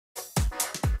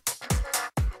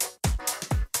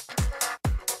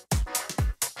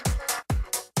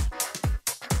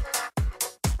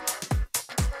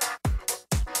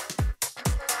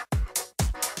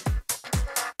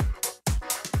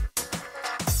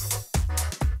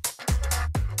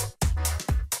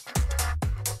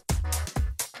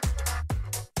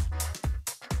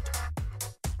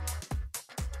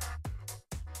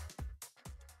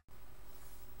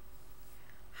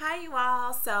you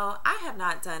all. So I have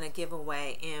not done a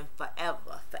giveaway in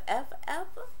forever.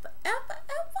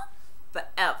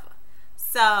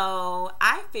 So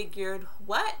I figured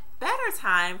what better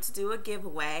time to do a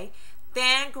giveaway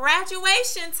than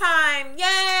graduation time.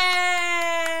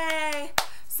 Yay!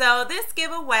 So this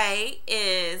giveaway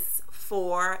is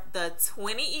for the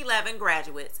 2011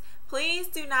 graduates. Please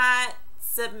do not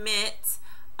submit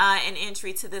an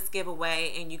entry to this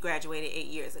giveaway and you graduated 8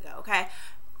 years ago, okay?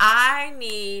 I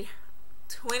need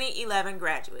 2011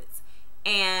 graduates,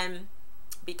 and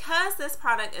because this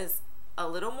product is a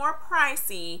little more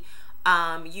pricey,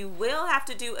 you will have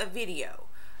to do a video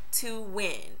to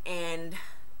win, and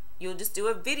you'll just do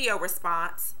a video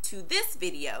response to this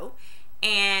video.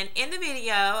 And in the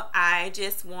video, I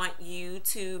just want you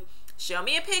to show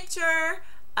me a picture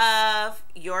of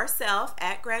yourself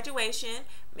at graduation.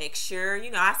 Make sure,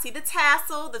 you know, I see the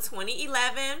tassel, the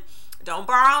 2011. Don't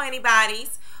borrow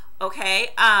anybody's,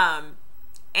 okay?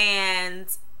 And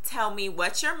tell me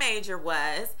what your major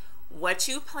was, what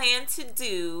you plan to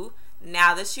do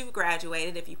now that you've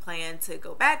graduated, if you plan to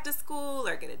go back to school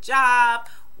or get a job,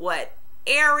 what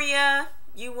area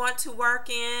you want to work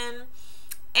in,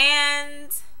 and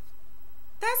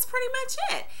that's pretty much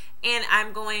it. And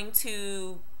I'm going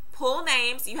to pull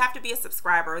names. You have to be a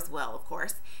subscriber as well, of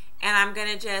course. And I'm going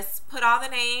to just put all the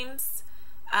names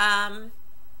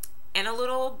in a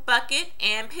little bucket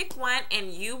and pick one,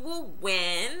 and you will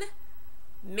win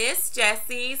Miss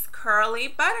Jessie's Curly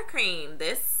Buttercream.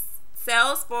 This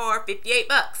sells for 58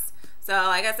 bucks. So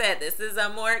like I said, this is a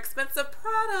more expensive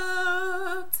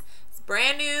product. It's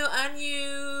brand new,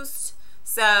 unused.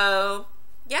 So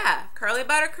yeah, Curly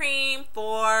Buttercream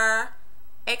for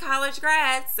a college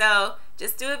grad. So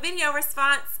just do a video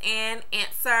response and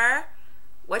answer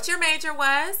what your major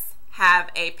was. Have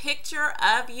a picture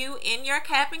of you in your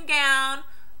cap and gown,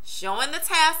 showing the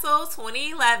tassel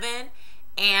 2011,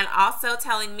 and also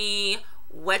telling me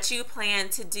what you plan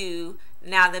to do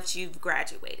now that you've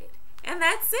graduated. And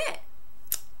that's it.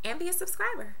 And be a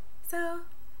subscriber. So,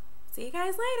 see you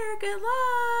guys later. Good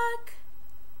luck.